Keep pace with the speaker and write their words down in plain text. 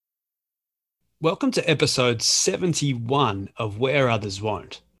Welcome to episode 71 of Where Others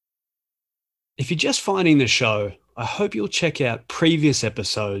Won't. If you're just finding the show, I hope you'll check out previous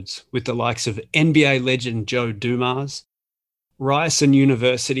episodes with the likes of NBA legend Joe Dumas, Ryerson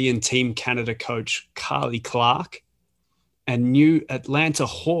University and Team Canada coach Carly Clark, and new Atlanta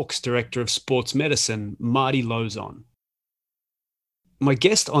Hawks Director of Sports Medicine Marty Lozon. My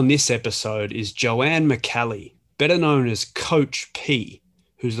guest on this episode is Joanne McCallie, better known as Coach P,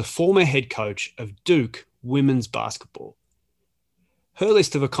 who's the former head coach of Duke women's basketball. Her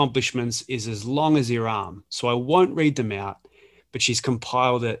list of accomplishments is as long as your arm, so I won't read them out, but she's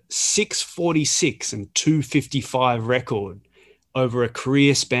compiled a 646 and 255 record over a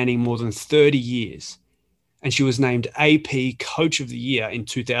career spanning more than 30 years, and she was named AP Coach of the Year in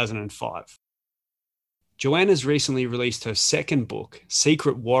 2005. Joanne has recently released her second book,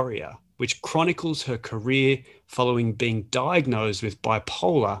 Secret Warrior, which chronicles her career following being diagnosed with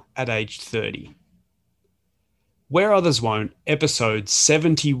bipolar at age 30. Where Others Won't, episode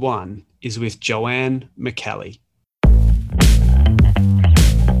 71, is with Joanne McCallie.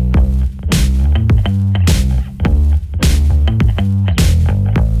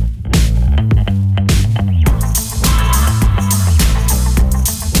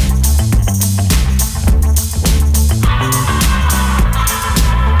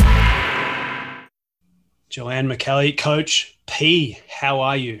 Joanne McCallie, Coach P, how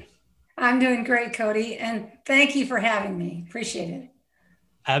are you? I'm doing great, Cody, and thank you for having me. Appreciate it.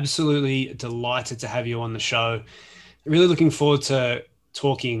 Absolutely delighted to have you on the show. Really looking forward to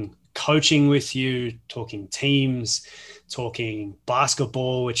talking coaching with you, talking teams, talking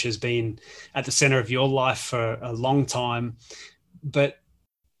basketball, which has been at the center of your life for a long time. But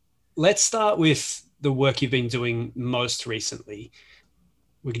let's start with the work you've been doing most recently.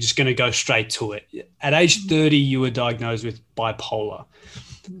 We're just going to go straight to it. At age 30, you were diagnosed with bipolar.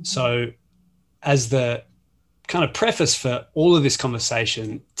 So as the kind of preface for all of this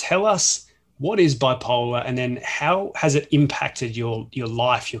conversation, tell us what is bipolar and then how has it impacted your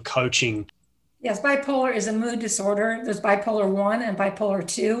life, your coaching? Yes, bipolar is a mood disorder. There's bipolar 1 and bipolar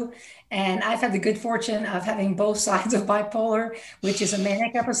 2. And I've had the good fortune of having both sides of bipolar, which is a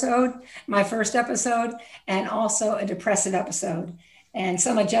manic episode, my first episode, and also a depressive episode, and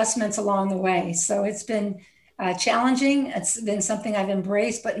some adjustments along the way. So it's been challenging. It's been something I've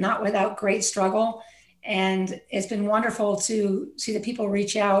embraced, but not without great struggle. And it's been wonderful to see the people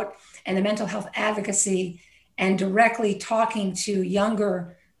reach out and the mental health advocacy and directly talking to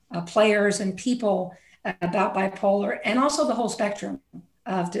younger players and people about bipolar and also the whole spectrum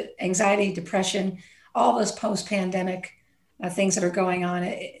of anxiety, depression, all those post-pandemic things that are going on.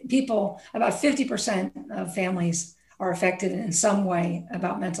 People, about 50% of families are affected in some way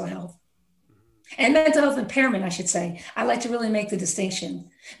about mental health. And mental health impairment, I should say. I like to really make the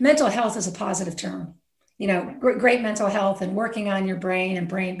distinction. Mental health is a positive term. You know, great mental health and working on your brain and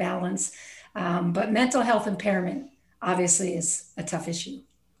brain balance. But mental health impairment obviously is a tough issue.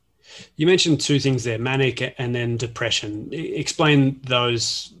 You mentioned two things there, manic and then depression. Explain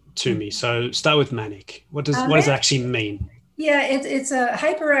those to me. So start with manic. What does it actually mean? Yeah, it's a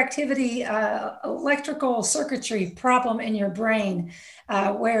hyperactivity electrical circuitry problem in your brain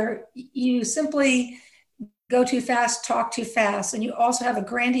where you simply go too fast, talk too fast, and you also have a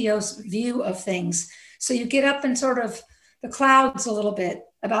grandiose view of things. So you get up in sort of the clouds a little bit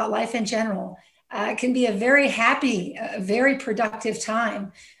about life in general. It can be a very happy, very productive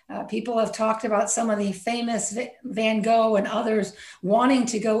time. People have talked about some of the famous Van Gogh and others wanting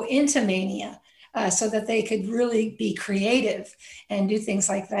to go into mania. So that they could really be creative and do things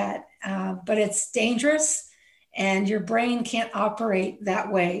like that. But it's dangerous and your brain can't operate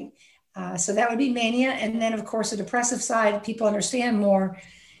that way. So that would be mania. And then of course, the depressive side, people understand more.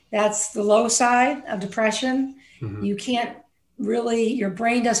 That's the low side of depression. Mm-hmm. You can't really, your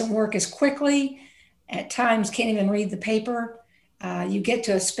brain doesn't work as quickly. At times can't even read the paper. You get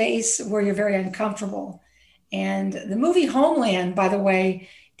to a space where you're very uncomfortable. And the movie Homeland, by the way,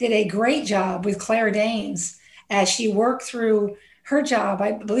 did a great job with Claire Danes as she worked through her job.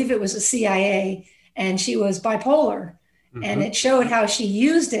 I believe it was the CIA, and she was bipolar. Mm-hmm. And it showed how she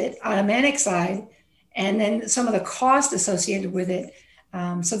used it on a manic side and then some of the cost associated with it.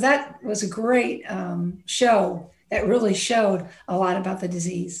 So that was a great show that really showed a lot about the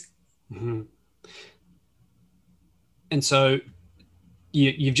disease. Mm-hmm. And so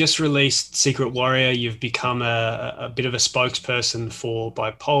you've just released Secret Warrior. You've become a bit of a spokesperson for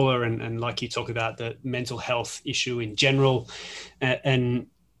bipolar and like you talk about the mental health issue in general. And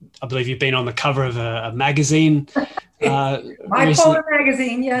I believe you've been on the cover of a magazine. Bipolar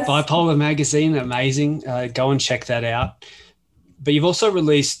magazine, yes. Bipolar magazine, amazing. Go and check that out. But you've also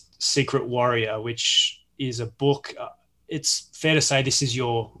released Secret Warrior, which is a book. It's fair to say this is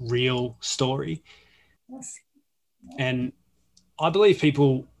your real story. Yes. And I believe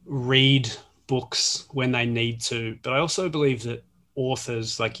people read books when they need to, but I also believe that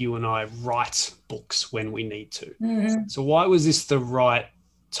authors like you and I write books when we need to. Mm-hmm. So why was this the right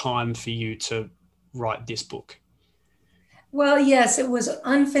time for you to write this book? Well, yes, it was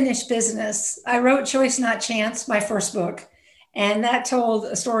unfinished business. I wrote Choice Not Chance, my first book, and that told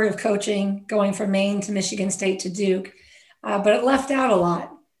a story of coaching going from Maine to Michigan State to Duke, but it left out a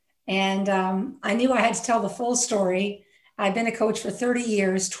lot. And I knew I had to tell the full story. I've been a coach for 30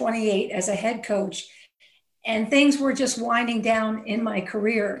 years, 28 as a head coach, and things were just winding down in my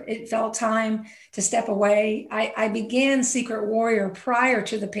career. It felt time to step away. I began Secret Warrior prior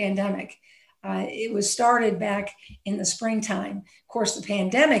to the pandemic. It was started back in the springtime. Of course, the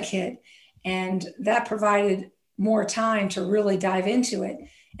pandemic hit, and that provided more time to really dive into it.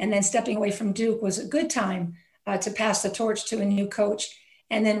 And then stepping away from Duke was a good time to pass the torch to a new coach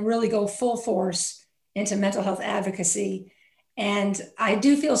and then really go full force into mental health advocacy. And I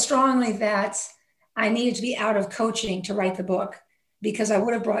do feel strongly that I needed to be out of coaching to write the book because I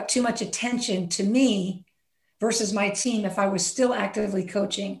would have brought too much attention to me versus my team if I was still actively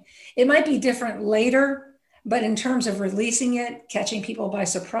coaching. It might be different later, but in terms of releasing it, catching people by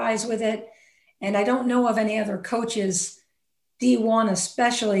surprise with it, and I don't know of any other coaches, D1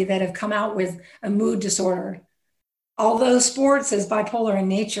 especially, that have come out with a mood disorder. Although sports is bipolar in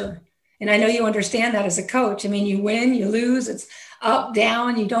nature, and I know you understand that as a coach. I mean, you win, you lose, it's up,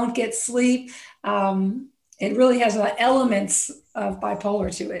 down, you don't get sleep. It really has elements of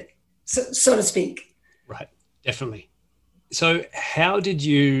bipolar to it, so to speak. Right, definitely. So how did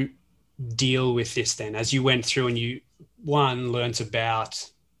you deal with this then as you went through and you, one, learned about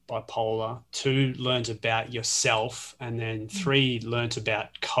bipolar, two, learned about yourself, and then three, learned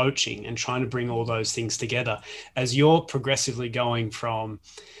about coaching and trying to bring all those things together as you're progressively going from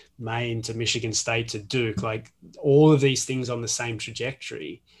Maine to Michigan State to Duke, like all of these things on the same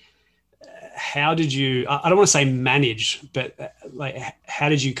trajectory? How did you, I don't want to say manage, but like, how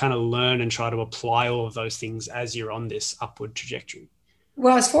did you kind of learn and try to apply all of those things as you're on this upward trajectory?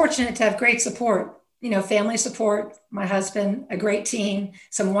 Well, I was fortunate to have great support, family support, my husband, a great team,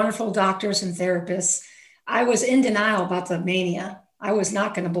 some wonderful doctors and therapists. I was in denial about the mania. I was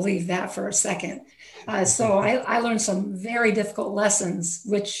not going to believe that for a second. So I learned some very difficult lessons,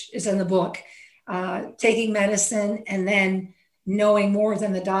 which is in the book, taking medicine and then knowing more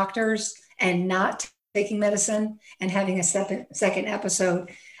than the doctors and not taking medicine and having a second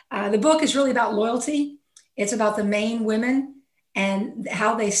episode. The book is really about loyalty. It's about the Maine women and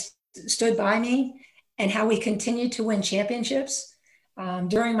how they stood by me and how we continued to win championships.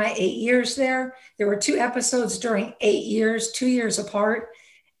 During my 8 years there were 2 episodes during 8 years, 2 years apart.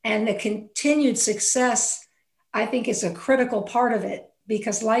 And the continued success, I think, is a critical part of it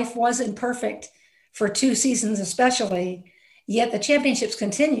because life wasn't perfect for 2 seasons, especially, yet the championships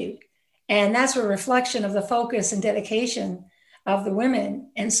continued. And that's a reflection of the focus and dedication of the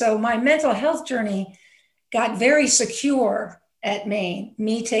women. And so my mental health journey got very secure at Maine,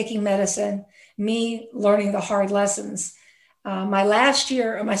 me taking medicine, me learning the hard lessons. My last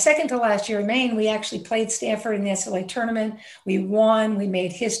year, or my second to last year in Maine, we actually played Stanford in the NCAA tournament. We won, we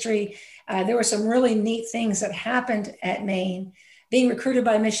made history. There were some really neat things that happened at Maine. Being recruited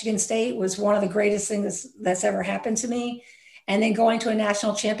by Michigan State was one of the greatest things that's ever happened to me. And then going to a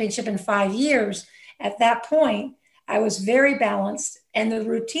national championship in 5 years, at that point, I was very balanced. And the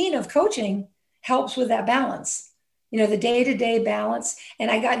routine of coaching helps with that balance, the day-to-day balance. And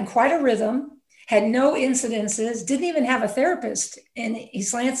I got in quite a rhythm, had no incidences, didn't even have a therapist in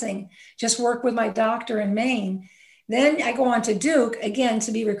East Lansing, just worked with my doctor in Maine. Then I go on to Duke, again,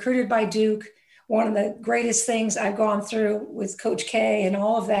 to be recruited by Duke. One of the greatest things I've gone through with Coach K and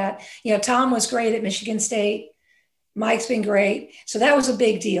all of that. Tom was great at Michigan State. Mike's been great. So that was a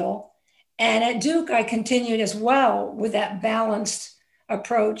big deal. And at Duke, I continued as well with that balanced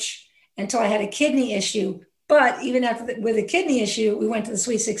approach until I had a kidney issue. But even with a kidney issue, we went to the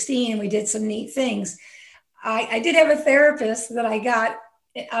Sweet 16 and we did some neat things. I did have a therapist that I got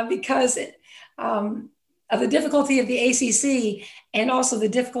because of the difficulty of the ACC and also the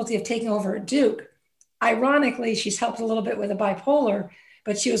difficulty of taking over at Duke. Ironically, she's helped a little bit with the bipolar,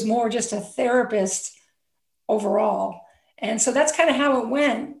 but she was more just a therapist overall. And so that's kind of how it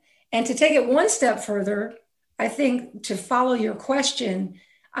went. And to take it one step further, I think to follow your question,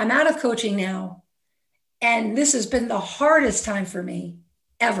 I'm out of coaching now. And this has been the hardest time for me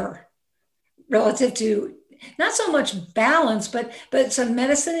ever, relative to not so much balance, but some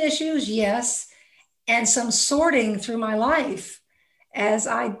medicine issues, yes, and some sorting through my life. as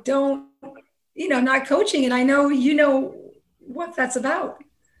I don't, not coaching. And I know you know what that's about.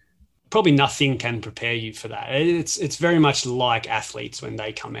 Probably nothing can prepare you for that. It's very much like athletes when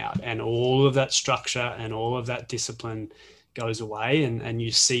they come out, and all of that structure and all of that discipline goes away, and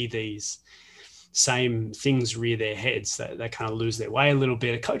you see these same things rear their heads. They kind of lose their way a little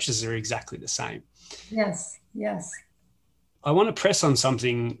bit. Coaches are exactly the same. Yes, yes. I want to press on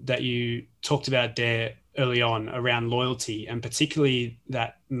something that you talked about there early on around loyalty, and particularly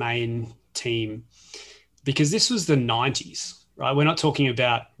that main team, because this was the 90s. Right? We're not talking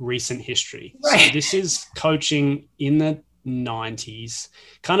about recent history. Right. So this is coaching in the 90s,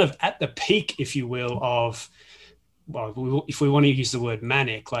 kind of at the peak, if you will, of, well, if we want to use the word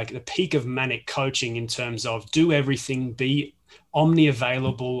manic, like the peak of manic coaching in terms of do everything, be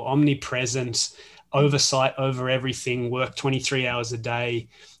omni-available, omnipresent, oversight over everything, work 23 hours a day,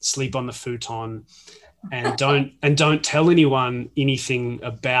 sleep on the futon, and don't tell anyone anything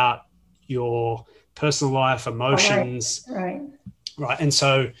about your personal life, emotions. Right. And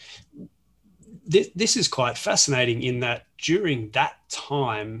so this is quite fascinating in that during that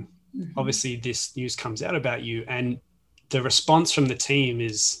time, obviously this news comes out about you, and the response from the team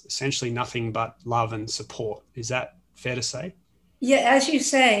is essentially nothing but love and support. Is that fair to say? Yeah, as you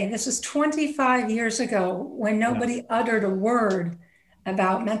say, this was 25 years ago when nobody uttered a word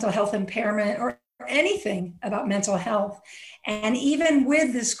about mental health impairment or anything about mental health. And even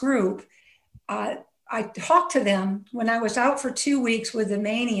with this group, I talked to them when I was out for 2 weeks with the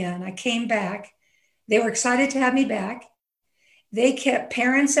mania, and I came back. They were excited to have me back. They kept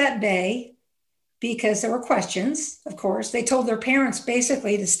parents at bay because there were questions, of course. They told their parents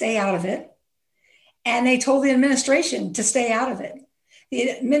basically to stay out of it. And they told the administration to stay out of it.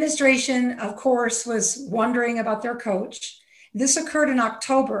 The administration, of course, was wondering about their coach. This occurred in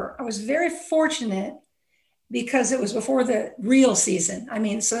October. I was very fortunate because it was before the real season. I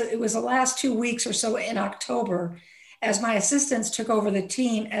mean, so it was the last 2 weeks or so in October as my assistants took over the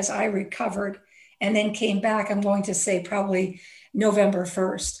team as I recovered and then came back, I'm going to say probably November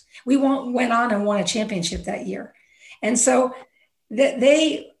 1st. We went on and won a championship that year. And so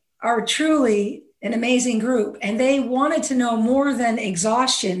they are truly an amazing group, and they wanted to know more than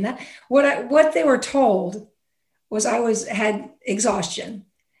exhaustion. What they were told was I had exhaustion,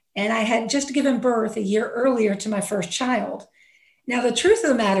 and I had just given birth a year earlier to my first child. Now, the truth of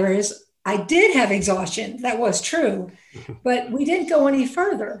the matter is I did have exhaustion. That was true, but we didn't go any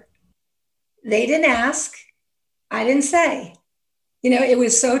further. They didn't ask. I didn't say. It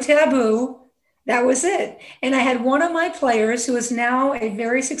was so taboo. That was it. And I had one of my players who is now a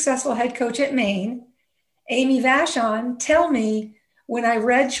very successful head coach at Maine, Amy Vachon, tell me when I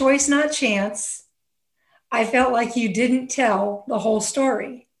read Choice Not Chance, I felt like you didn't tell the whole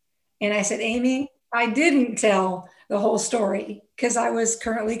story. And I said, Amy, I didn't tell the whole story because I was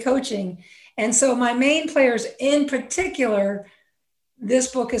currently coaching. And so my Maine players in particular, this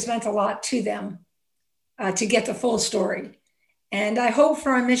book has meant a lot to them to get the full story. And I hope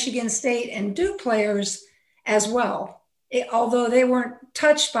for our Michigan State and Duke players as well, although they weren't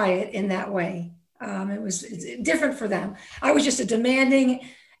touched by it in that way. It's different for them. I was just a demanding,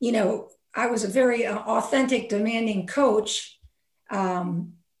 I was a very authentic, demanding coach,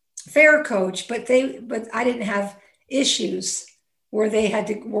 fair coach, but I didn't have issues where they had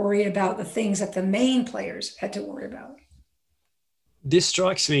to worry about the things that the Maine players had to worry about. This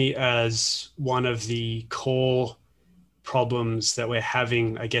strikes me as one of the core problems that we're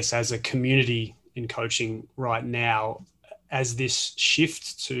having, I guess, as a community in coaching right now, as this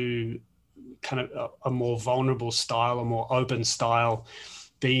shift to kind of a more vulnerable style, a more open style,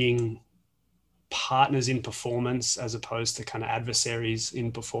 being partners in performance as opposed to kind of adversaries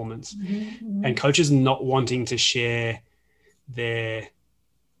in performance, and coaches not wanting to share their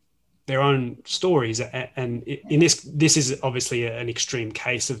own stories. And in this is obviously an extreme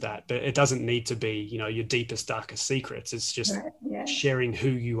case of that, but it doesn't need to be, your deepest, darkest secrets. It's just sharing who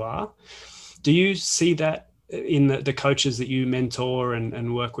you are. Do you see that in the coaches that you mentor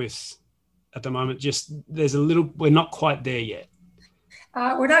and work with at the moment? Just we're not quite there yet.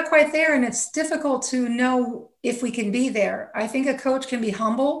 We're not quite there, and it's difficult to know if we can be there. I think a coach can be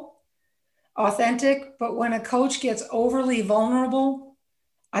humble, authentic, but when a coach gets overly vulnerable,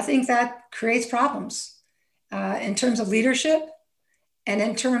 I think that creates problems in terms of leadership and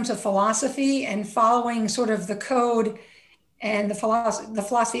in terms of philosophy and following sort of the code and the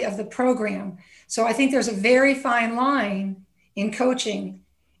philosophy of the program. So I think there's a very fine line in coaching.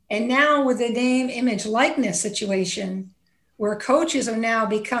 And now with the name, image, likeness situation, where coaches are now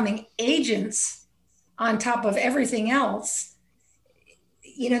becoming agents on top of everything else,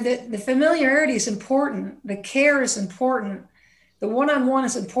 the familiarity is important. The care is important. The one-on-one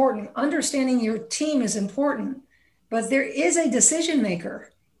is important. Understanding your team is important, but there is a decision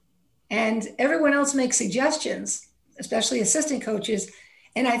maker, and everyone else makes suggestions, especially assistant coaches.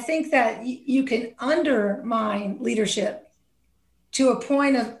 And I think that you can undermine leadership to a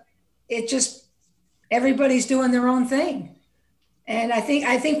point of it just everybody's doing their own thing. And I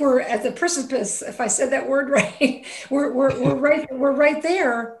think we're at the precipice, if I said that word right, we're right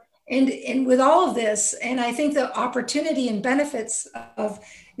there. And with all of this, and I think the opportunity and benefits of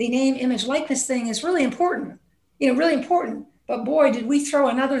the name, image, likeness thing is really important, really important. But boy, did we throw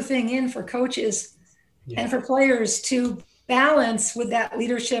another thing in for coaches and for players to balance with that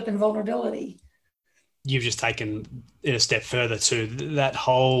leadership and vulnerability. You've just taken it a step further to that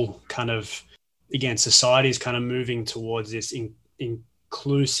whole kind of, again, society is kind of moving towards this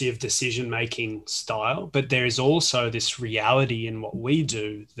inclusive decision-making style, but there is also this reality in what we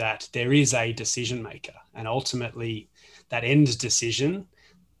do that there is a decision maker, and ultimately that end decision,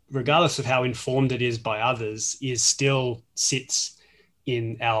 regardless of how informed it is by others, is still sits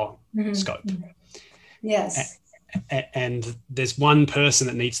in our scope. Yes. And there's one person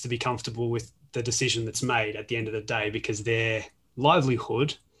that needs to be comfortable with the decision that's made at the end of the day, because their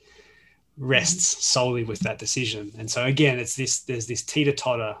livelihood rests solely with that decision. And so again, there's this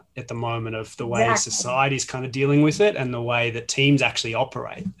teeter-totter at the moment of the way society is kind of dealing with it and the way that teams actually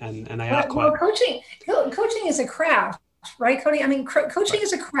operate. And they are quite... Well, coaching is a craft, right, Cody? I mean, coaching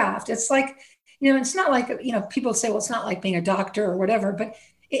is a craft. It's like, it's not like, people say, well, it's not like being a doctor or whatever, but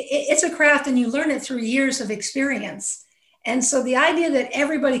it's a craft, and you learn it through years of experience. And so the idea that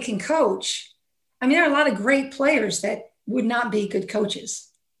everybody can coach, I mean, there are a lot of great players that would not be good coaches,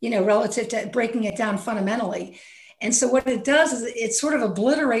 relative to breaking it down fundamentally. And so what it does is it sort of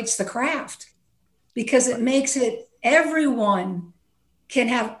obliterates the craft, because it makes it everyone can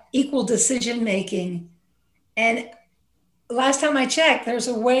have equal decision-making. And last time I checked, there's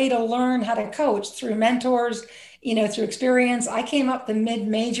a way to learn how to coach through mentors, through experience. I came up the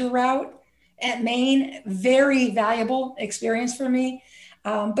mid-major route at Maine, very valuable experience for me.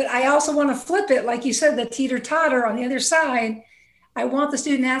 But I also want to flip it, like you said, the teeter-totter on the other side. I want the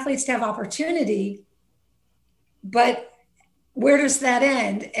student athletes to have opportunity, but where does that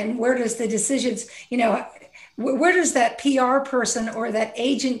end? And where does the decisions, where does that PR person or that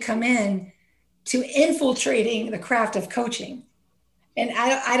agent come in to infiltrating the craft of coaching? And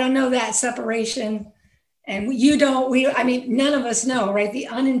I don't know that separation. And you don't, none of us know, right? The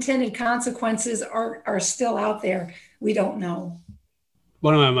unintended consequences are still out there. We don't know.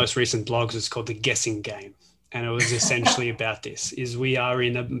 One of my most recent blogs is called The Guessing Game. And it was essentially about this, is we are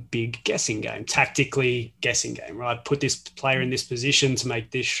in a big guessing game, tactically guessing game, right? Put this player in this position to make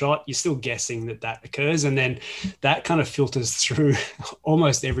this shot. You're still guessing that occurs. And then that kind of filters through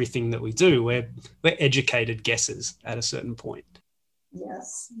almost everything that we do. We're educated guessers at a certain point.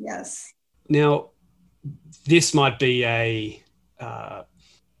 Yes, yes. Now, this might be a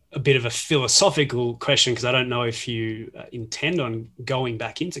bit of a philosophical question, because I don't know if you intend on going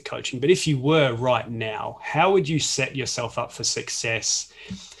back into coaching, but if you were right now, how would you set yourself up for success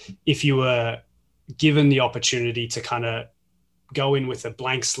if you were given the opportunity to kind of go in with a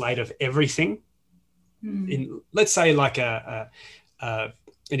blank slate of everything? In, let's say, like an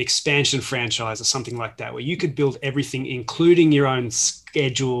expansion franchise or something like that, where you could build everything, including your own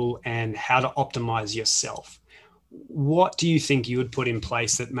schedule and how to optimize yourself. What do you think you would put in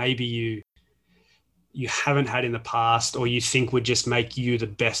place that maybe you haven't had in the past, or you think would just make you the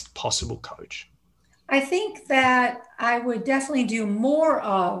best possible coach? I think that I would definitely do more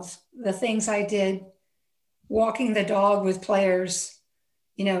of the things I did, walking the dog with players,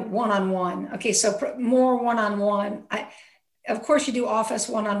 one-on-one. Okay, so more one-on-one. Of course, you do office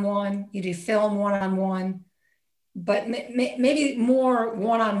one-on-one, you do film one-on-one, but maybe more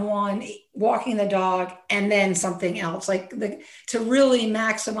one-on-one, walking the dog, and then something else, to really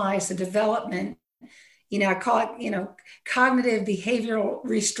maximize the development. I call it, cognitive behavioral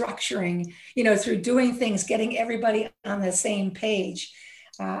restructuring, through doing things, getting everybody on the same page.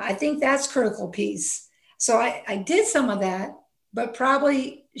 I think that's a critical piece. So I did some of that, but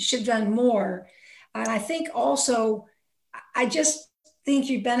probably should have done more. And I think also, I just think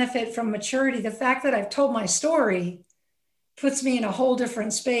you benefit from maturity. The fact that I've told my story puts me in a whole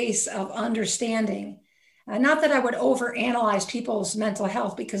different space of understanding. Not that I would overanalyze people's mental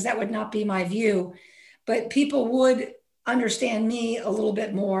health, because that would not be my view, but people would understand me a little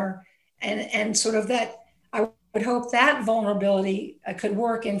bit more, and sort of that, I would hope that vulnerability could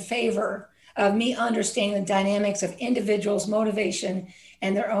work in favor of me understanding the dynamics of individuals' motivation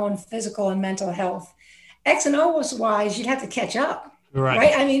and their own physical and mental health. X and O wise, you'd have to catch up.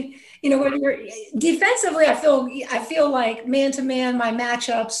 Right. I mean, When you're defensively, I feel like man to man, my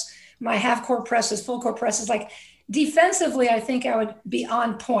matchups, my half court presses, full court presses, like defensively, I think I would be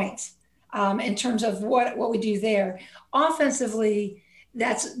on point in terms of what we do there. Offensively,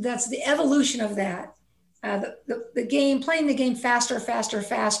 that's the evolution of that. The game, playing the game faster,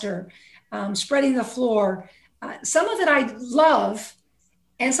 spreading the floor. Some of it I love,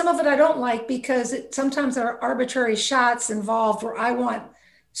 and some of it I don't like because sometimes there are arbitrary shots involved where I want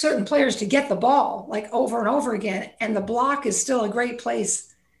certain players to get the ball like over and over again, and the block is still a great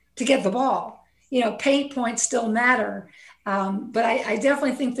place to get the ball. Paint points still matter, but I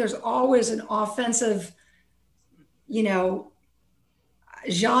definitely think there's always an offensive,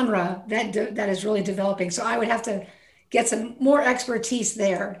 genre that is really developing. So I would have to get some more expertise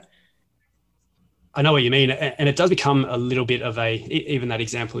there. I know what you mean. And it does become a little bit of even that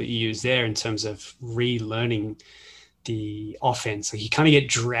example that you use there in terms of relearning the offense. Like you kind of get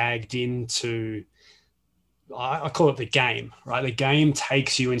dragged into, I call it the game, right? The game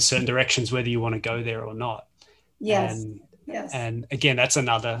takes you in certain directions, whether you want to go there or not. Yes. And again, that's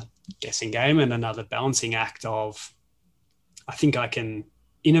another guessing game and another balancing act of, I think I can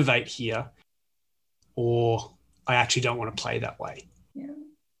innovate here, or I actually don't want to play that way. Yeah.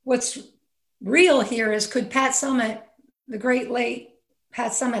 What's real here is, could Pat Summitt, the great late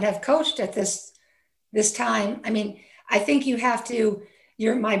Pat Summitt, have coached at this time? I mean, I think you have to,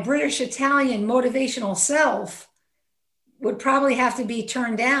 my British Italian motivational self would probably have to be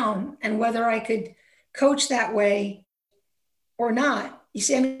turned down, and whether I could coach that way or not. You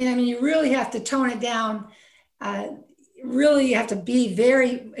see, I mean, you really have to tone it down. Really, you have to be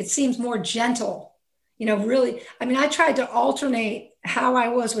it seems more gentle, really. I mean, I tried to alternate how I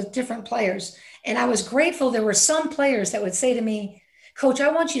was with different players, and I was grateful there were some players that would say to me, "Coach,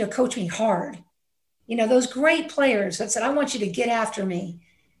 I want you to coach me hard." Those great players that said, "I want you to get after me."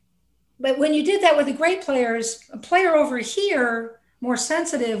 But when you did that with the great players, a player over here, more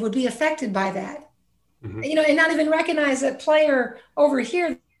sensitive, would be affected by that. Mm-hmm. And not even recognize that player over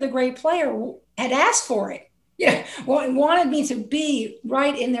here, the great player, had asked for it. Yeah, wanted me to be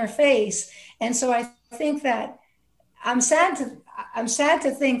right in their face. And so I think that I'm sad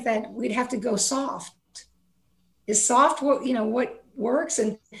to think that we'd have to go soft. Is soft what works?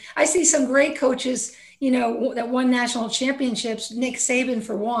 And I see some great coaches, that won national championships. Nick Saban,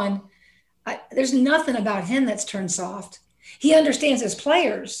 for one. There's nothing about him that's turned soft. He understands his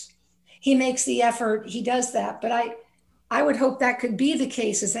players. He makes the effort. He does that. But I would hope that could be the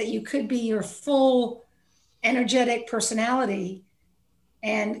case, is that you could be your full energetic personality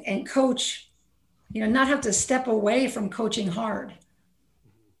and coach, not have to step away from coaching hard.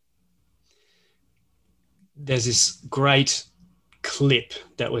 There's this great clip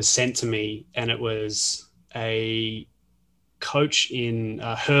that was sent to me, and it was a coach in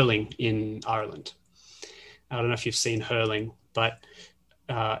hurling in Ireland. I don't know if you've seen hurling, but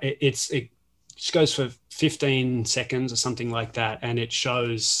it just goes for 15 seconds or something like that. And it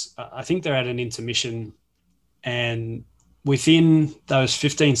shows, I think they're at an intermission, and within those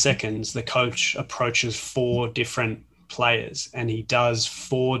 15 seconds, the coach approaches 4 different players, and he does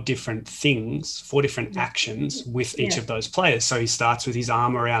 4 different things, 4 different actions with each of those players. So he starts with his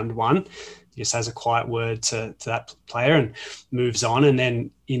arm around one, he just has a quiet word to that player and moves on. And then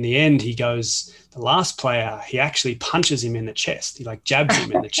in the end, he goes, the last player, he actually punches him in the chest. He jabs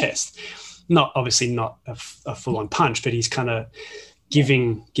him in the chest. Obviously not a full-on punch, but he's kind of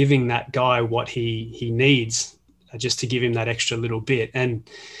giving that guy what he needs, just to give him that extra little bit. And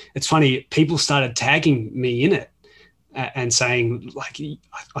it's funny, people started tagging me in it and saying,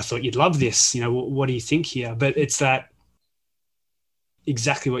 I thought you'd love this. What do you think here? But it's that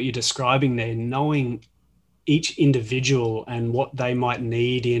exactly what you're describing there, knowing each individual and what they might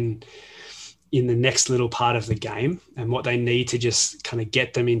need in the next little part of the game, and what they need to just kind of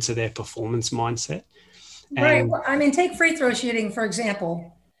get them into their performance mindset. Right. Well, I mean, take free throw shooting, for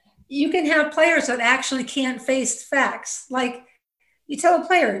example. You can have players that actually can't face facts. Like, you tell a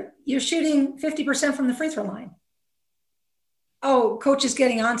player, you're shooting 50% from the free throw line. Oh, coach is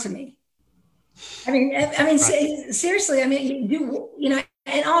getting on to me. I mean, right. Seriously, I mean,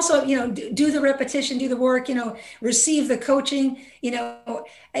 and also, do the repetition, do the work, receive the coaching.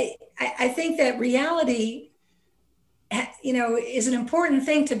 I think that reality, is an important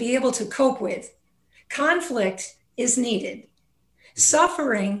thing to be able to cope with. Conflict is needed.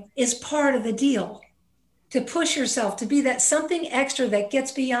 Suffering is part of the deal. To push yourself, to be that something extra that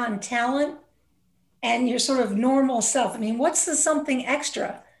gets beyond talent and your sort of normal self. I mean, what's the something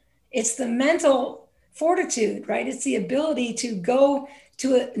extra? It's the mental fortitude, right? It's the ability to go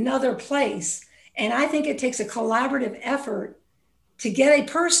to another place. And I think it takes a collaborative effort to get a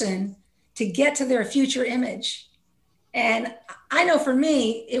person to get to their future image. And I know for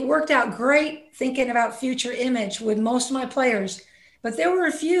me, it worked out great thinking about future image with most of my players, but there were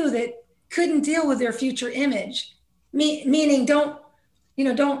a few that couldn't deal with their future image. Meaning don't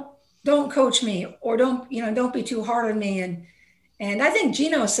coach me, or don't be too hard on me. And I think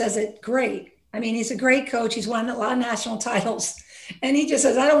Gino says it great. I mean, he's a great coach. He's won a lot of national titles. And he just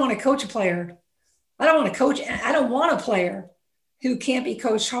says, I don't want to coach a player. I don't want a player who can't be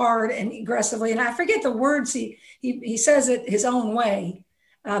coached hard and aggressively. And I forget the words he says it his own way,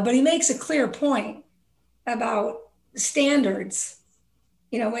 but he makes a clear point about standards,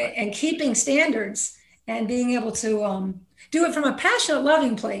 and keeping standards and being able to do it from a passionate,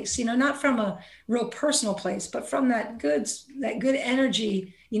 loving place, not from a real personal place, but from that good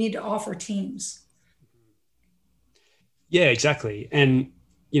energy you need to offer teams. Yeah, exactly. And,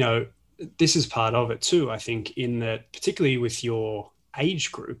 this is part of it too, I think, in that particularly with your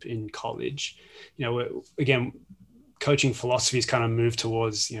age group in college, again, coaching philosophies kind of move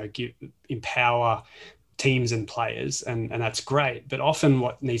towards, empower teams and players, and that's great. But often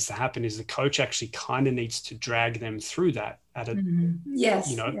what needs to happen is the coach actually kind of needs to drag them through that at a,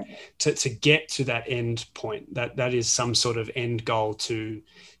 yes, to get to that end point, that is some sort of end goal to,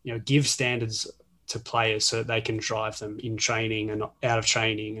 give standards to players so that they can drive them in training and out of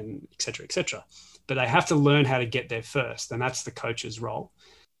training and et cetera, et cetera. But they have to learn how to get there first. And that's the coach's role.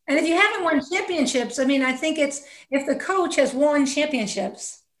 And if you haven't won championships, I mean, I think it's, if the coach has won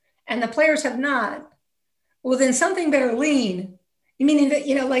championships and the players have not, well, then something better lean. Meaning that,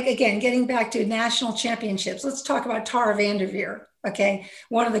 like, again, getting back to national championships, let's talk about Tara VanDerveer, okay?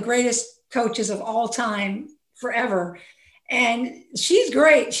 One of the greatest coaches of all time, forever. And she's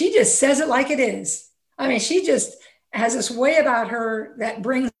great. She just says it like it is. I mean, she just has this way about her that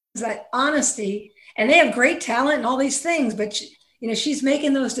brings that honesty, and they have great talent and all these things, but she's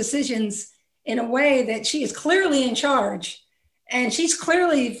making those decisions in a way that she is clearly in charge, and she's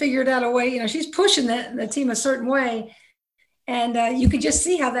clearly figured out a way, she's pushing the team a certain way. And you could just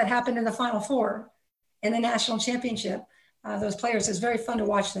see how that happened in the Final Four in the national championship. Those players, it's very fun to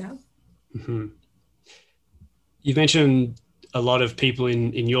watch that. Mm-hmm. You mentioned a lot of people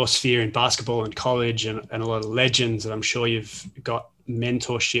in your sphere in basketball and college, and a lot of legends that I'm sure you've got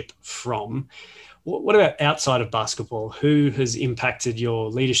mentorship from. What about outside of basketball? Who has impacted your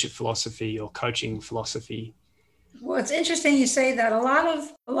leadership philosophy, your coaching philosophy? Well, it's interesting you say that. A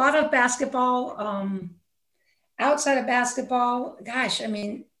lot of basketball, outside of basketball, gosh, I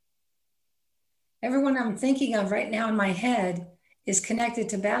mean, everyone I'm thinking of right now in my head is connected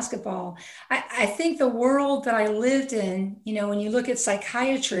to basketball. I think the world that I lived in, when you look at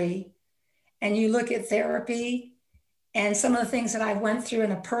psychiatry and you look at therapy and some of the things that I went through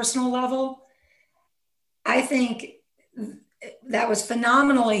in a personal level, I think that was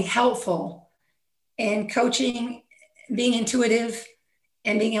phenomenally helpful in coaching, being intuitive,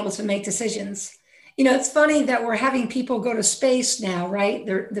 and being able to make decisions. It's funny that we're having people go to space now, right?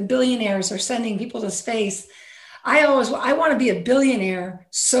 The billionaires are sending people to space. I want to be a billionaire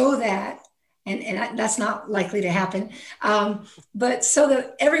so that, and that's not likely to happen, but so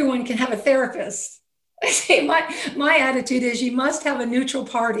that everyone can have a therapist. I say my attitude is you must have a neutral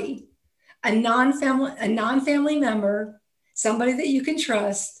party, a non-family member, somebody that you can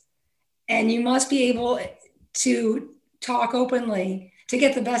trust, and you must be able to talk openly to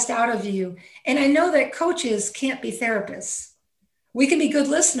get the best out of you. And I know that coaches can't be therapists. We can be good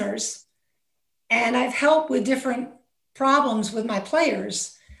listeners. And I've helped with different problems with my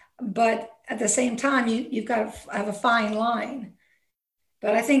players, but at the same time, you've got to have a fine line.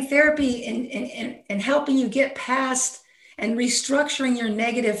 But I think therapy and helping you get past and restructuring your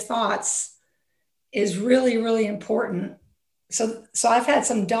negative thoughts is really, really important. So I've had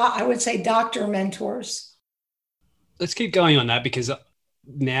some, I would say, doctor mentors. Let's keep going on that, because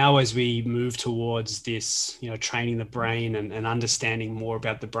now as we move towards this, training the brain and understanding more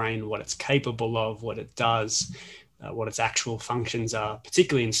about the brain, what it's capable of, what it does, what its actual functions are,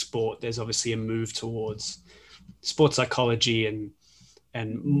 particularly in sport, there's obviously a move towards sports psychology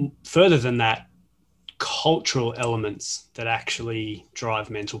and further than that, cultural elements that actually drive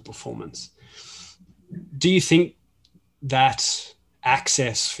mental performance. Do you think that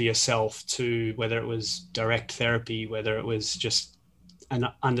access for yourself to, whether it was direct therapy, whether it was just an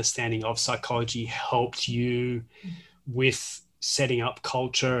understanding of psychology, helped you with setting up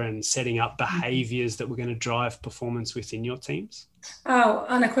culture and setting up behaviors that were going to drive performance within your teams? Oh,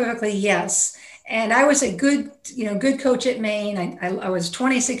 unequivocally, yes. And I was a good coach at Maine. I was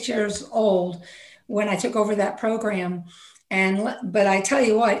 26 years old when I took over that program. But I tell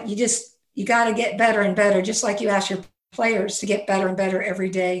you what, you got to get better and better. Just like you asked your players to get better and better every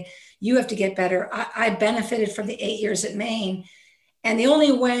day. You have to get better. I benefited from the 8 years at Maine. And the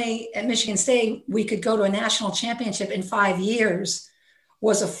only way at Michigan State we could go to a national championship in 5 years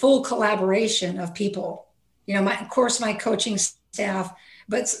was a full collaboration of people. You know, of course, my coaching staff,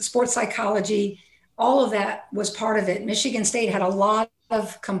 but sports psychology, all of that was part of it. Michigan State had a lot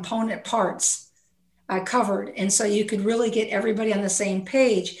of component parts covered. And so you could really get everybody on the same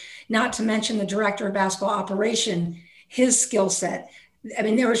page, not to mention the director of basketball operation, his skill set. I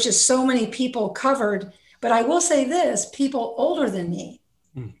mean, there was just so many people covered. But I will say this, people older than me.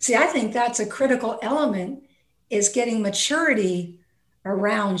 See, I think that's a critical element, is getting maturity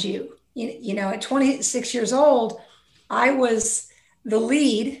around you. You know, at 26 years old, I was the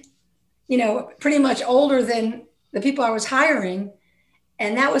lead, you know, pretty much older than the people I was hiring.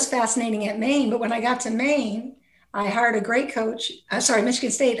 And that was fascinating at Maine. But when I got to Maine, I hired a great coach.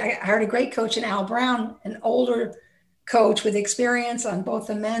 Michigan State, I hired a great coach in Al Brown, an older coach with experience on both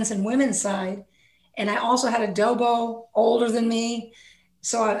the men's and women's side. And I also had a Dobo older than me.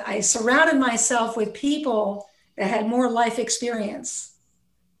 So I surrounded myself with people that had more life experience.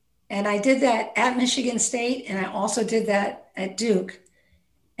 And I did that at Michigan State, and I also did that at Duke.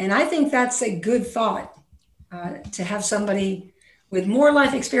 And I think that's a good thought, to have somebody with more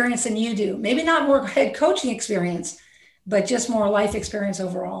life experience than you do. Maybe not more head coaching experience, but just more life experience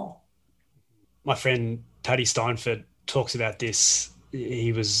overall. My friend Paddy Steinford talks about this.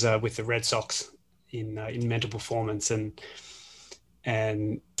 He was with the Red Sox in mental performance, and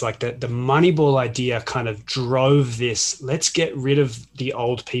like the Moneyball idea kind of drove this. Let's get rid of the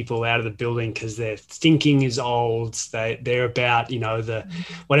old people out of the building because their thinking is old. They're about, you know, the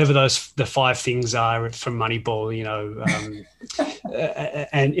whatever the 5 things are from Moneyball, you know,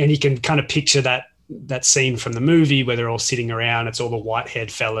 and you can kind of picture that scene from the movie where they're all sitting around. It's all the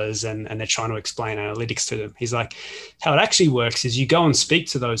white-haired fellas and they're trying to explain analytics to them. He's like, how it actually works is you go and speak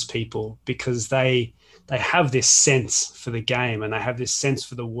to those people because they have this sense for the game and they have this sense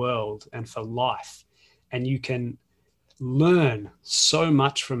for the world and for life. And you can learn so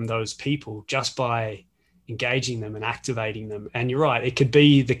much from those people just by engaging them and activating them. And you're right, it could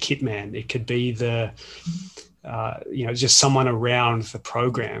be the kit man. It could be the, you know, just someone around the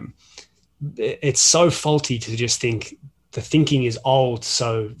program. It's so faulty to just think the thinking is old.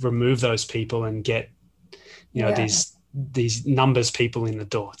 So remove those people and get, you know, these numbers people in the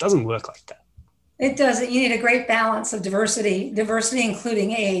door. It doesn't work like that. It doesn't. You need a great balance of diversity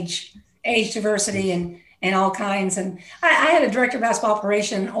including age diversity and all kinds. And I had a director of basketball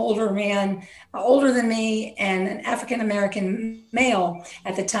operation, older man, older than me, and an African-American male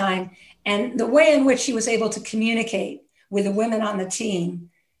at the time. And the way in which he was able to communicate with the women on the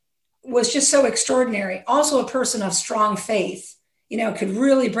team was just so extraordinary. Also a person of strong faith, you know, could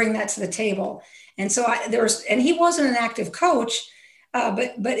really bring that to the table. And so and he wasn't an active coach,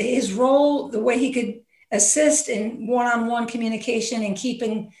 but his role, the way he could assist in one-on-one communication and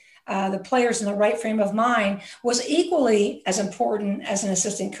keeping the players in the right frame of mind was equally as important as an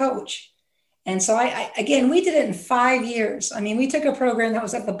assistant coach. And so again, we did it in 5 years. I mean, we took a program that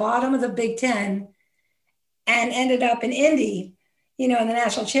was at the bottom of the Big Ten and ended up in Indy, you know, in the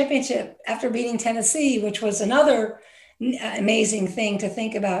national championship after beating Tennessee, which was another amazing thing to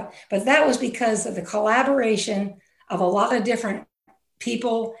think about. But that was because of the collaboration of a lot of different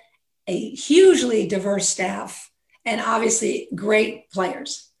people, a hugely diverse staff, and obviously great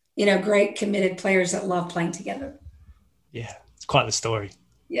players, you know, great committed players that love playing together. Yeah, it's quite the story.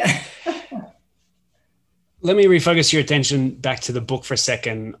 Yeah. Let me refocus your attention back to the book for a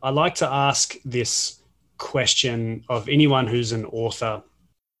second. I like to ask this question of anyone who's an author.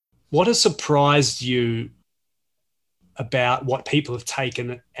 What has surprised you about what people have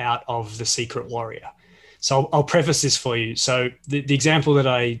taken out of The Secret Warrior? So I'll preface this for you. So the example that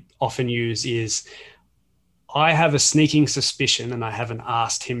I often use is I have a sneaking suspicion, and I haven't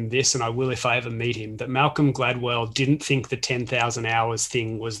asked him this, and I will if I ever meet him, that Malcolm Gladwell didn't think the 10,000 hours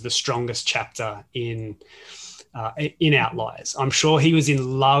thing was the strongest chapter in Outliers. I'm sure he was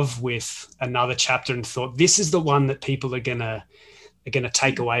in love with another chapter and thought, this is the one that people are gonna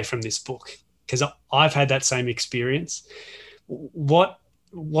take away from this book, because I've had that same experience. What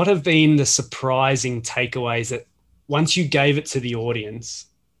have been the surprising takeaways that once you gave it to the audience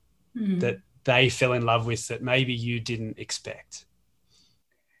that they fell in love with that maybe you didn't expect?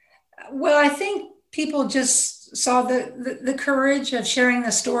 Well, I think people just saw the courage of sharing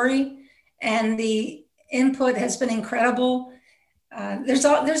the story, and the input has been incredible.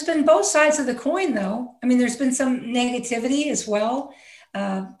 There's been both sides of the coin, though. I mean, there's been some negativity as well.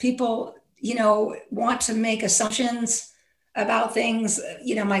 People, you know, want to make assumptions about things,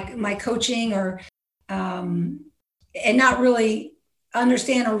 you know, my coaching or and not really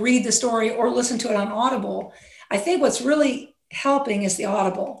understand or read the story or listen to it on Audible. I think what's really helping is the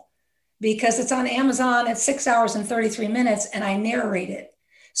Audible, because it's on Amazon at 6 hours and 33 minutes and I narrate it.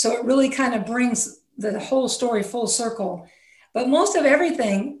 So it really kind of brings the whole story full circle. But most of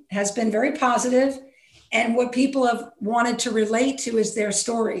everything has been very positive, and what people have wanted to relate to is their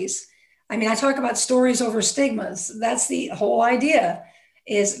stories. I mean, I talk about stories over stigmas. That's the whole idea,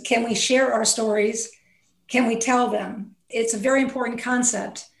 is can we share our stories? Can we tell them? It's a very important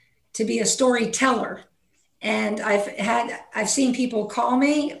concept to be a storyteller. And I've seen people call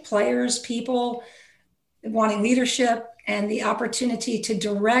me, players, people wanting leadership and the opportunity to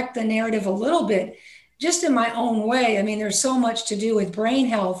direct the narrative a little bit, just in my own way. I mean, there's so much to do with brain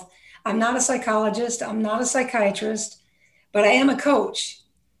health. I'm not a psychologist, I'm not a psychiatrist, but I am a coach.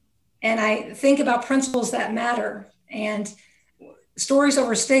 And I think about principles that matter and stories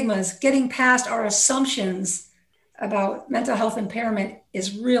over stigmas, getting past our assumptions about mental health impairment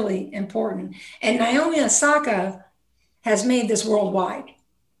is really important. And Naomi Osaka has made this worldwide.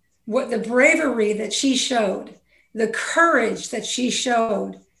 What the bravery that she showed, the courage that she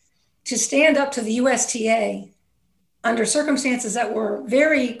showed to stand up to the USTA under circumstances that were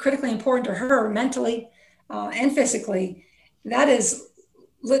very critically important to her mentally and physically, that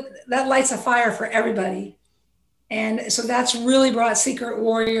lights a fire for everybody. And so that's really brought Secret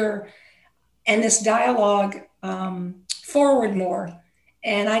Warrior and this dialogue forward more.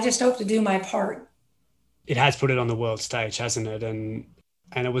 And I just hope to do my part. It has put it on the world stage, hasn't it? And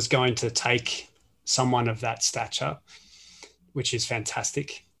it was going to take someone of that stature, which is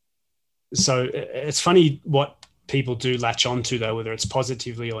fantastic. So it's funny what people do latch onto, though, whether it's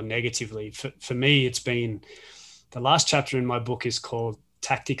positively or negatively. For me, it's been the last chapter in my book is called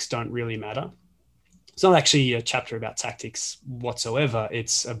Tactics Don't Really Matter. It's not actually a chapter about tactics whatsoever.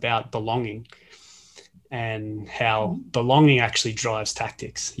 It's about belonging and how belonging actually drives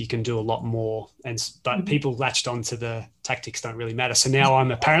tactics. You can do a lot more. But people latched onto the tactics don't really matter. So now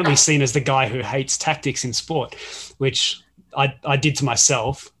I'm apparently seen as the guy who hates tactics in sport, which I did to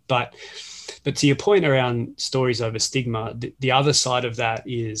myself. But to your point around stories over stigma, the other side of that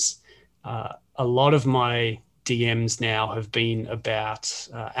is a lot of my DMs now have been about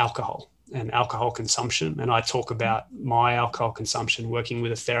alcohol and alcohol consumption. And I talk about my alcohol consumption, working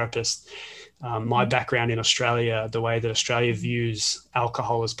with a therapist, my background in Australia, the way that Australia views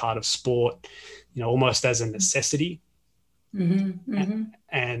alcohol as part of sport, almost as a necessity.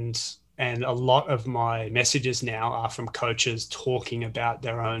 And a lot of my messages now are from coaches talking about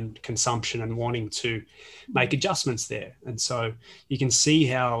their own consumption and wanting to make adjustments there. And so you can see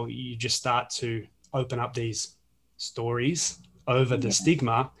how you just start to open up these stories over the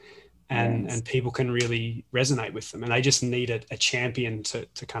stigma, and people can really resonate with them. And they just need a champion to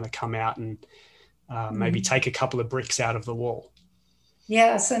kind of come out and maybe take a couple of bricks out of the wall.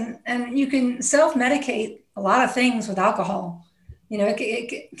 Yes, and you can self-medicate a lot of things with alcohol.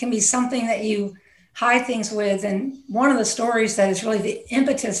 It can be something that you hide things with. And one of the stories that is really the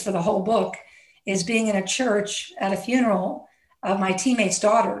impetus for the whole book is being in a church at a funeral of my teammate's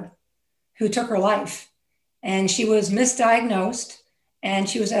daughter who took her life. And she was misdiagnosed, and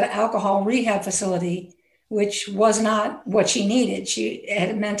she was at an alcohol rehab facility, which was not what she needed. She had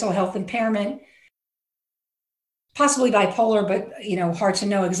a mental health impairment, possibly bipolar, but hard to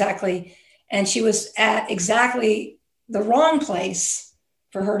know exactly. And she was at exactly the wrong place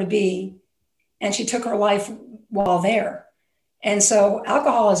for her to be, and she took her life while there. And so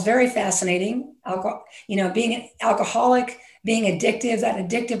alcohol is very fascinating. Being an alcoholic, being addictive, that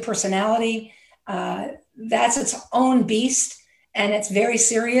addictive personality, that's its own beast, and it's very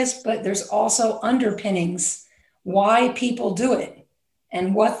serious, but there's also underpinnings why people do it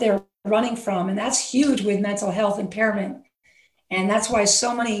and what they're running from. And that's huge with mental health impairment. And that's why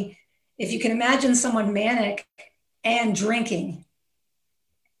so many, if you can imagine someone manic and drinking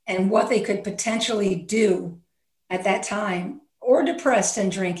and what they could potentially do at that time, or depressed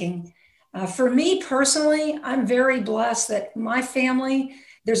and drinking. For me personally, I'm very blessed that my family,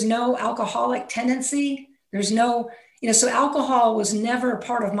 there's no alcoholic tendency. There's no, so alcohol was never a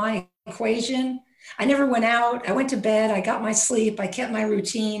part of my equation. I never went out. I went to bed. I got my sleep. I kept my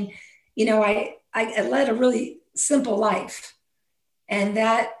routine. I led a really simple life, and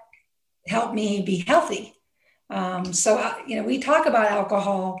that helped me be healthy. We talk about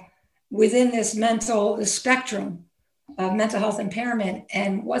alcohol within this spectrum of mental health impairment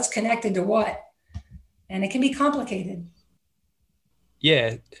and what's connected to what, and it can be complicated.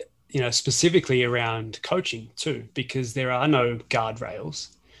 Yeah, specifically around coaching too, because there are no guardrails.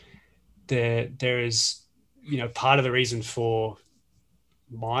 There is, part of the reason for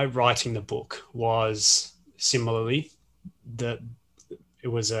my writing the book was similarly. It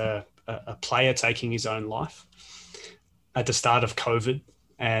was a player taking his own life at the start of COVID,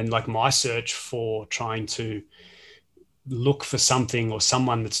 and like my search for trying to look for something or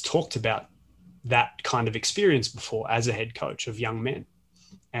someone that's talked about that kind of experience before as a head coach of young men,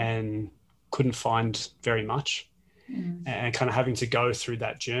 and couldn't find very much, and kind of having to go through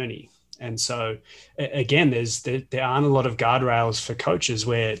that journey. And so again, there aren't a lot of guardrails for coaches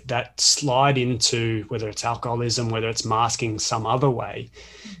where that slide into, whether it's alcoholism, whether it's masking some other way,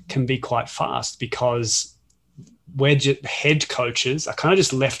 can be quite fast, because head coaches are kind of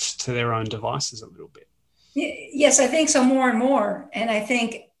just left to their own devices a little bit. Yes, I think so, more and more. And I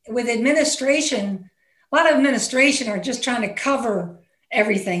think with administration, a lot of administration are just trying to cover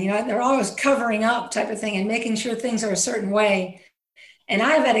everything. They're always covering up type of thing and making sure things are a certain way. And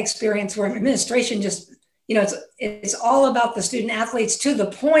I've had experience where administration just, it's all about the student athletes, to the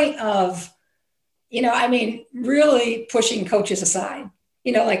point of, really pushing coaches aside,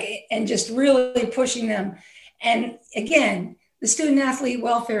 and just really pushing them. And again, the student athlete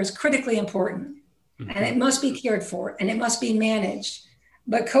welfare is critically important, and it must be cared for, and it must be managed.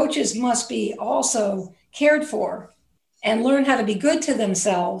 But coaches must be also cared for and learn how to be good to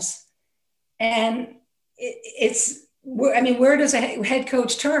themselves. And where does a head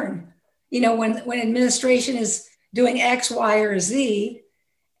coach turn? When administration is doing X, Y, or Z,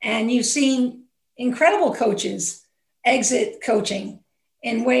 and you've seen incredible coaches exit coaching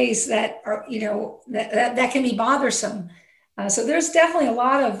in ways that are, that can be bothersome. So there's definitely a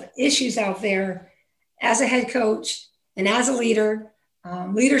lot of issues out there as a head coach and as a leader.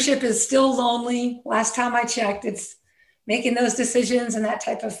 Leadership is still lonely. Last time I checked, it's making those decisions and that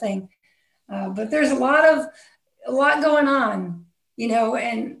type of thing. But there's a lot going on,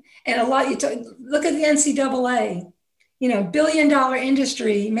 and a lot. Look at the NCAA, $1 billion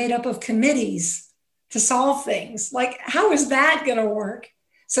industry made up of committees to solve things. Like, how is that going to work?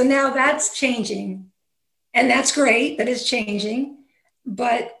 So now that's changing, and that's great that it's changing,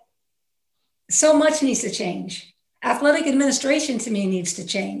 but so much needs to change. Athletic administration, to me, needs to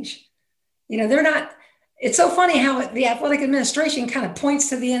change. They're not. It's so funny how the athletic administration kind of points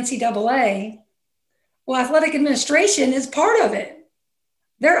to the NCAA. Well, athletic administration is part of it.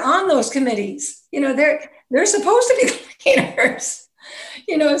 They're on those committees. They're supposed to be leaders.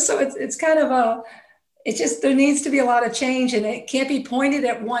 So it's kind of it's just, there needs to be a lot of change, and it can't be pointed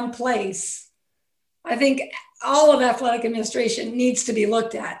at one place. I think all of athletic administration needs to be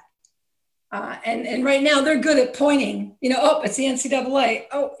looked at. And right now they're good at pointing, it's the NCAA.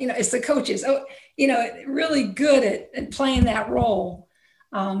 Oh, it's the coaches. Oh, really good at playing that role.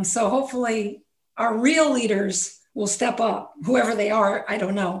 So hopefully our real leaders will step up, whoever they are, I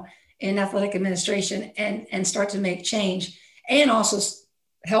don't know, in athletic administration, and start to make change, and also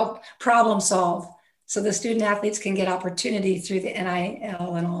help problem solve, so the student athletes can get opportunity through the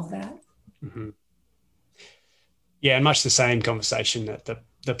NIL and all of that. Mm-hmm. Yeah, and much the same conversation at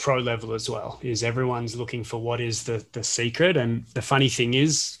the pro level as well, is everyone's looking for what is the secret. And the funny thing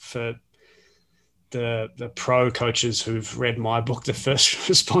is, for the pro coaches who've read my book, the first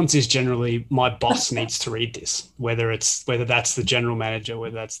response is generally, my boss needs to read this, whether that's the general manager,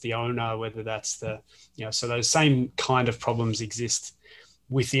 whether that's the owner, whether that's so those same kind of problems exist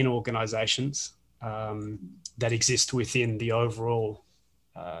within organizations that exist within the overall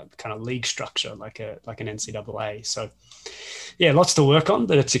kind of league structure, like an NCAA. So yeah, lots to work on,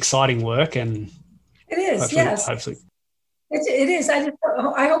 but it's exciting work, and it is. Hopefully. It is. I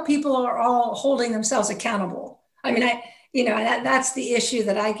hope people are all holding themselves accountable. That's the issue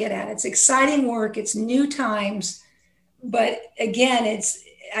that I get at. It's exciting work. It's new times, but again,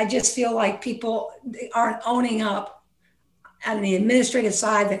 I just feel like people aren't owning up on the administrative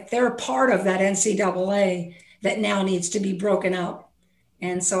side that they're part of that NCAA that now needs to be broken up.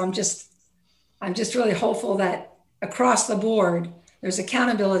 And so I'm just really hopeful that across the board, there's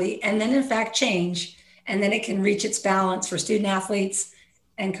accountability, and then in fact change, and then it can reach its balance for student athletes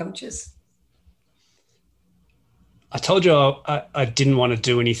and coaches. I told you I didn't want to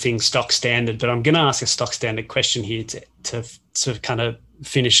do anything stock standard, but I'm going to ask a stock standard question here to kind of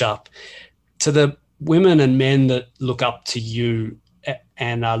finish up. To the women and men that look up to you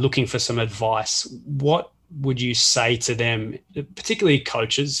and are looking for some advice, what would you say to them, particularly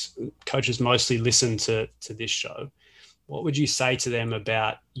coaches? Coaches mostly listen to this show. What would you say to them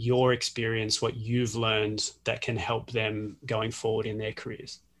about your experience, what you've learned that can help them going forward in their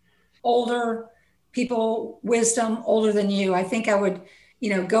careers? Older people, wisdom, older than you. I think I would,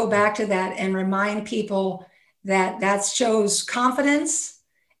 go back to that and remind people that shows confidence,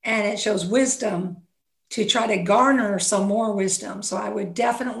 and it shows wisdom to try to garner some more wisdom. So I would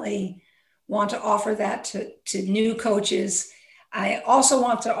definitely want to offer that to new coaches. I also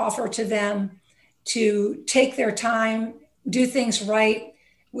want to offer to them to take their time, do things right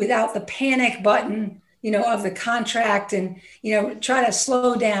without the panic button, of the contract, and, try to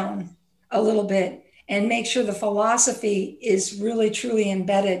slow down a little bit and make sure the philosophy is really, truly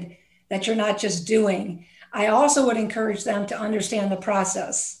embedded, that you're not just doing. I also would encourage them to understand the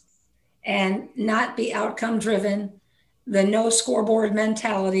process and not be outcome driven, the no scoreboard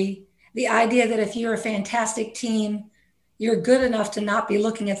mentality, the idea that if you're a fantastic team, you're good enough to not be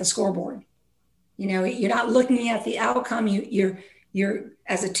looking at the scoreboard. You're not looking at the outcome. You're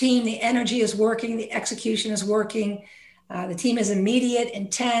as a team, the energy is working, the execution is working. The team is immediate,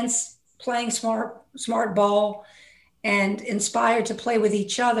 intense, playing smart ball, and inspired to play with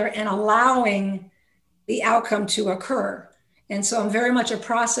each other and allowing the outcome to occur. And so I'm very much a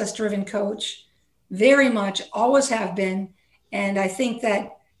process-driven coach, very much, always have been. And I think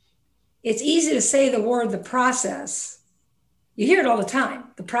that it's easy to say the word, the process. You hear it all the time,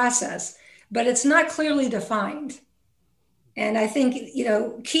 the process, but it's not clearly defined. And I think,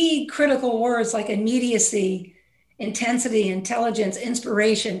 key critical words like immediacy, intensity, intelligence,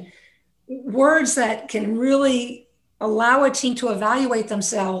 inspiration, words that can really allow a team to evaluate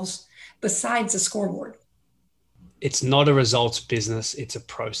themselves besides the scoreboard. It's not a results business, it's a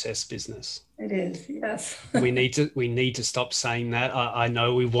process business. It is, yes. we need to stop saying that. I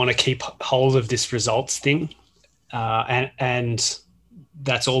know we want to keep hold of this results thing, and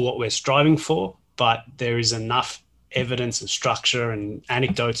that's all what we're striving for, but there is enough evidence and structure and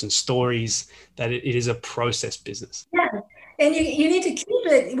anecdotes and stories that it is a process business. Yeah. And you need to keep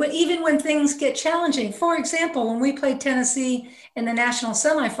it even when things get challenging. For example, when we played Tennessee in the national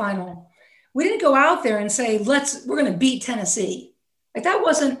semifinal, we didn't go out there and say, we're going to beat Tennessee. Like that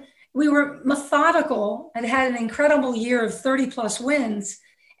wasn't, we were methodical and had an incredible year of 30 plus wins.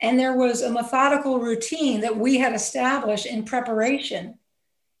 And there was a methodical routine that we had established in preparation.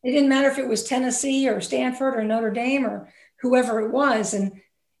 It didn't matter if it was Tennessee or Stanford or Notre Dame or whoever it was. And,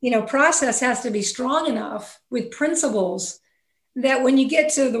 process has to be strong enough with principles that when you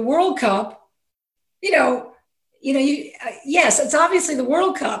get to the World Cup, yes, it's obviously the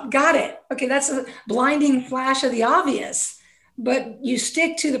World Cup. Got it. Okay, that's a blinding flash of the obvious, but you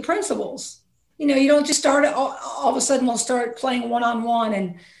stick to the principles. You don't just start all of a sudden we'll start playing one-on-one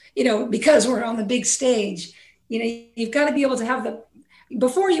and, because we're on the big stage. You've got to be able to have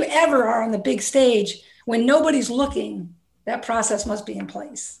before you ever are on the big stage, when nobody's looking, that process must be in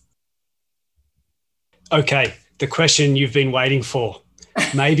place. Okay, the question you've been waiting for,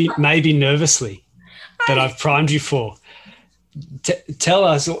 maybe nervously, that I've primed you for. Tell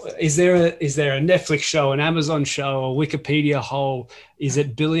us, is there a Netflix show, an Amazon show, a Wikipedia hole? Is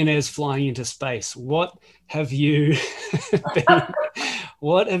it billionaires flying into space? What have you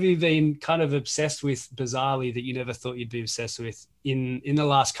been kind of obsessed with bizarrely that you never thought you'd be obsessed with in the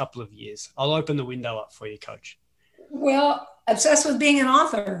last couple of years? I'll open the window up for you, Coach. Well, obsessed with being an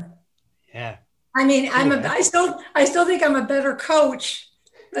author. Yeah. I mean, I still think I'm a better coach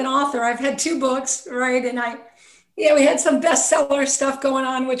than author. I've had 2 books, right? And we had some bestseller stuff going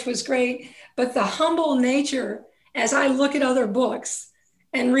on, which was great. But the humble nature, as I look at other books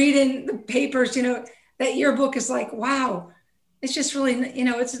and read in the papers, that your book is like, wow, it's just really,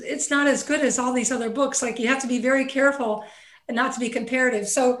 it's not as good as all these other books. Like you have to be very careful and not to be comparative.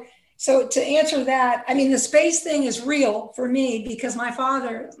 So to answer that, I mean, the space thing is real for me because my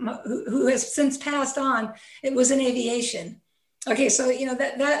father, who has since passed on, it was in aviation. Okay, so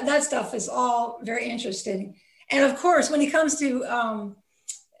that stuff is all very interesting. And of course, when it comes to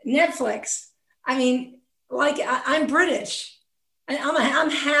Netflix, I mean, like I'm British, and I'm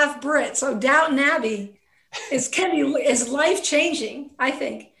half Brit, so Downton Abbey is life changing. I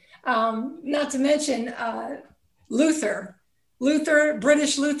think, not to mention Luther,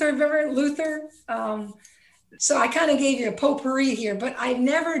 British Luther, remember Luther? So I kind of gave you a potpourri here, but I've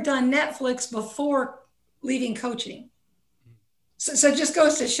never done Netflix before leaving coaching. So it just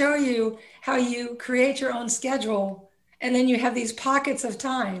goes to show you how you create your own schedule and then you have these pockets of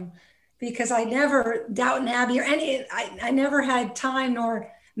time, because I never, Downton Abbey or I never had time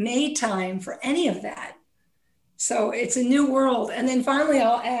nor made time for any of that. So it's a new world. And then finally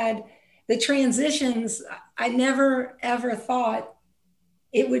I'll add the transitions. I never ever thought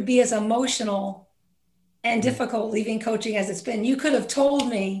it would be as emotional and difficult leaving coaching as it's been. You could have told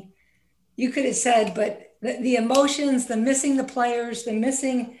me, you could have said, but the emotions, the missing the players, the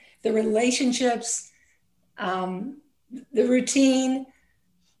missing the relationships, the routine,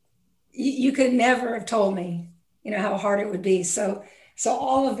 you could never have told me, how hard it would be. So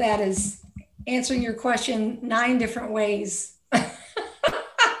all of that is answering your question 9 different ways.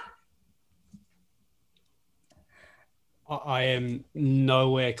 I am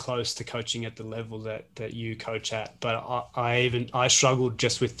nowhere close to coaching at the level that you coach at, but I struggled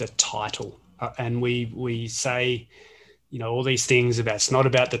just with the title. And we say, you know, all these things about, it's not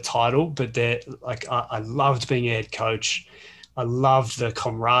about the title, but they're like, I loved being a head coach. I loved the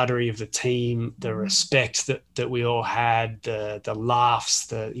camaraderie of the team, the respect that we all had, the laughs,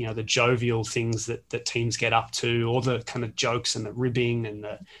 the jovial things that teams get up to, all the kind of jokes and the ribbing and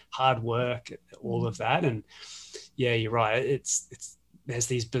the hard work, all of that. And yeah, you're right. There's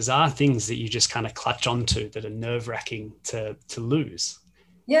these bizarre things that you just kind of clutch onto that are nerve-wracking to lose.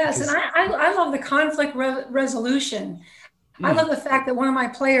 Yes, and I love the conflict resolution. I love the fact that one of my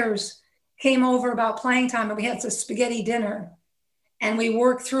players came over about playing time and we had a spaghetti dinner and we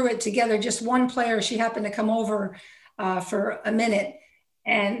worked through it together. Just one player, she happened to come over for a minute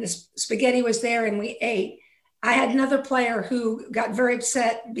and the spaghetti was there and we ate. I had another player who got very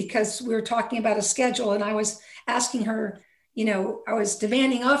upset because we were talking about a schedule and I was asking her, you know, I was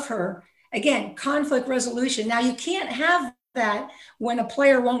demanding of her, again, conflict resolution. Now you can't have that when a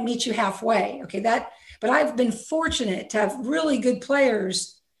player won't meet you halfway. Okay, but I've been fortunate to have really good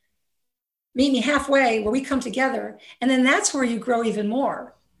players meet me halfway where we come together. And then that's where you grow even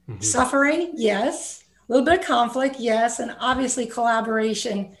more. Mm-hmm. Suffering, yes. A little bit of conflict, yes. And obviously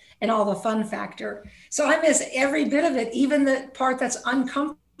collaboration and all the fun factor. So I miss every bit of it, even the part that's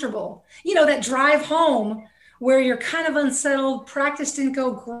uncomfortable. You know, that drive home where you're kind of unsettled, practice didn't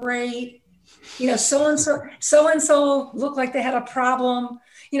go great. You know, so-and-so looked like they had a problem.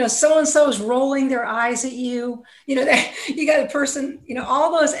 You know, so-and-so is rolling their eyes at you. You know, that you got a person, you know,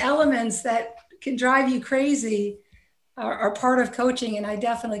 all those elements that can drive you crazy are part of coaching. And I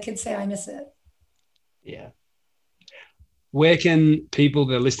definitely could say I miss it. Yeah. Where can people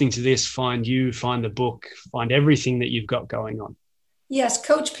that are listening to this find you, find the book, find everything that you've got going on? Yes,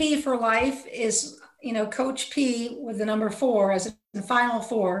 Coach P for Life is, you know, Coach P with the number 4 as the final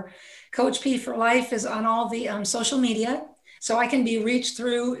 4. Coach P for Life is on all the social media. So I can be reached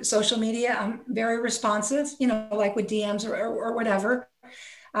through social media. I'm very responsive, you know, like with DMs or whatever.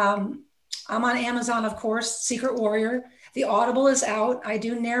 I'm on Amazon, of course, Secret Warrior. The Audible is out. I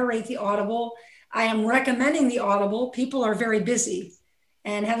do narrate the Audible. I am recommending the Audible. People are very busy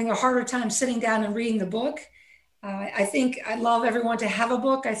and having a harder time sitting down and reading the book. I think I'd love everyone to have a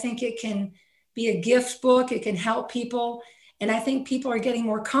book. I think it can be a gift book. It can help people. And I think people are getting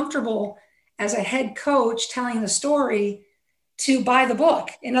more comfortable as a head coach telling the story to buy the book.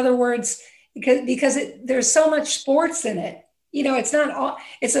 In other words, because there's so much sports in it. You know,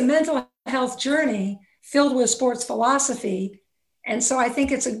 it's a mental health journey filled with sports philosophy. And so I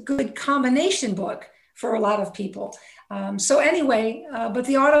think it's a good combination book for a lot of people. So anyway, but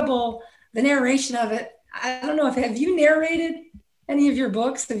the Audible, the narration of it, I don't know have you narrated any of your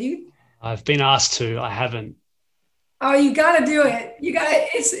books? Have you? I've been asked to, I haven't. Oh, you got to do it.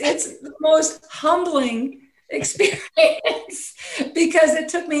 It's the most humbling experience because it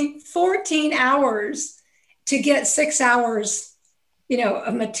took me 14 hours to get 6 hours, you know,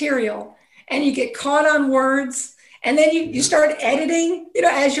 of material, and you get caught on words. And then you start editing, you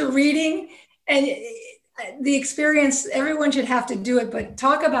know, as you're reading, and the experience, everyone should have to do it, but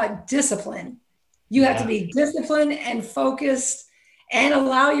talk about discipline. You have to be disciplined and focused and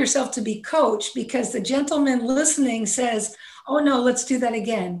allow yourself to be coached, because the gentleman listening says, oh no, let's do that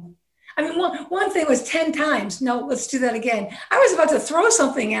again. I mean, one thing was 10 times. No, let's do that again. I was about to throw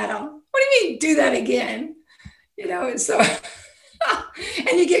something at him. What do you mean do that again? You know, so,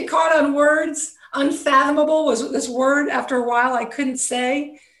 and you get caught on words. Unfathomable was this word after a while I couldn't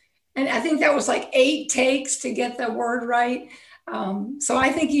say. And I think that was like 8 takes to get the word right. So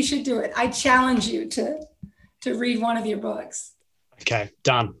I think you should do it. I challenge you to read one of your books. Okay,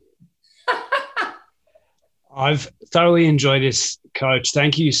 done. I've thoroughly enjoyed this, Coach.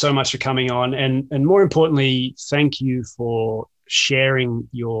 Thank you so much for coming on. And more importantly, thank you for sharing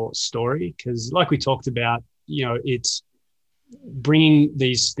your story. Because like we talked about, you know, it's bringing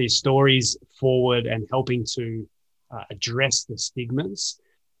these stories forward and helping to address the stigmas,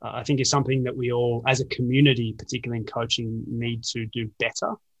 I think is something that we all, as a community, particularly in coaching, need to do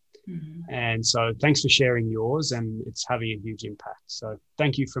better. Mm-hmm. And so thanks for sharing yours, and it's having a huge impact. So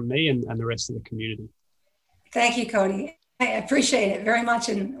thank you from me and the rest of the community. Thank you, Cody. I appreciate it very much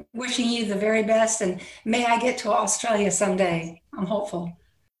and wishing you the very best. And may I get to Australia someday. I'm hopeful.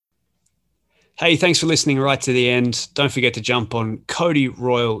 Hey, thanks for listening right to the end. Don't forget to jump on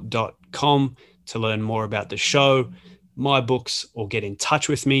codyroyal.com to learn more about the show, my books, or get in touch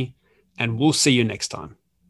with me. And we'll see you next time.